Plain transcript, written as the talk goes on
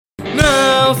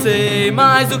sei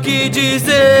mais o que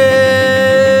dizer.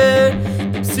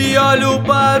 Se olho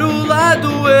para o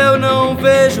lado eu não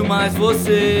vejo mais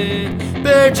você.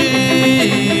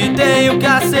 Perdi, tenho que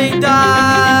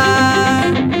aceitar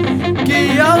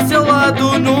que ao seu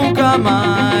lado nunca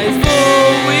mais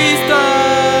vou estar.